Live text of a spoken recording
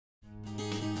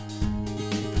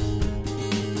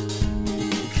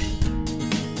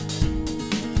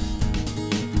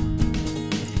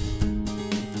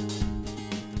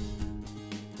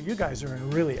guys are in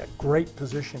really a great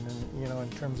position in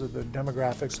terms of the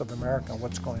demographics of America and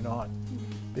what's going on.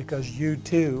 Because you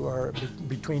too are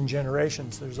between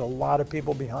generations. There's a lot of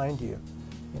people behind you.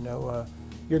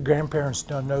 Your grandparents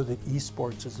don't know that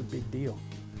esports is a big deal,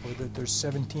 or that there's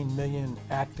 17 million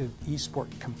active esport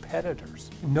competitors.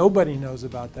 Nobody knows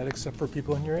about that except for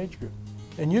people in your age group.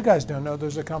 And you guys don't know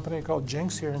there's a company called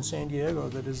Jinx here in San Diego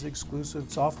that is the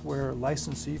exclusive software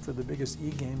licensee for the biggest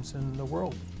e-games in the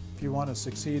world. If you want to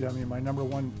succeed, my number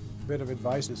one bit of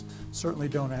advice is certainly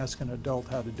don't ask an adult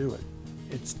how to do it.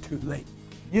 It's too late.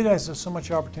 You guys have so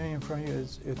much opportunity in front of you,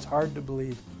 it's hard to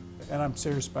believe. And I'm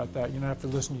serious about that. You don't have to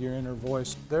listen to your inner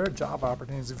voice. There are job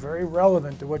opportunities very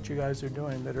relevant to what you guys are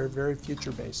doing that are very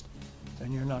future-based.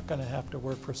 And you're not going to have to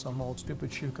work for some old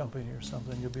stupid shoe company or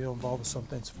something. You'll be involved with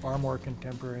something that's far more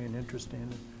contemporary and interesting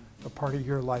and a part of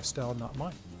your lifestyle, not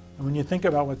mine. And when you think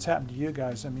about what's happened to you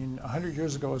guys, 100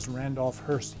 years ago was Randolph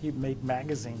Hearst. He made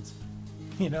magazines,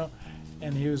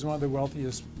 and he was one of the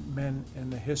wealthiest men in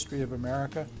the history of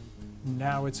America.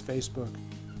 Now it's Facebook.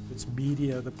 It's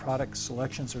media, the product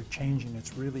selections are changing,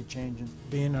 it's really changing.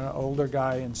 Being an older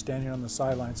guy and standing on the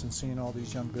sidelines and seeing all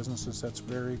these young businesses, that's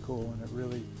very cool, and it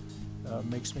really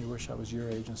makes me wish I was your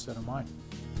age instead of mine.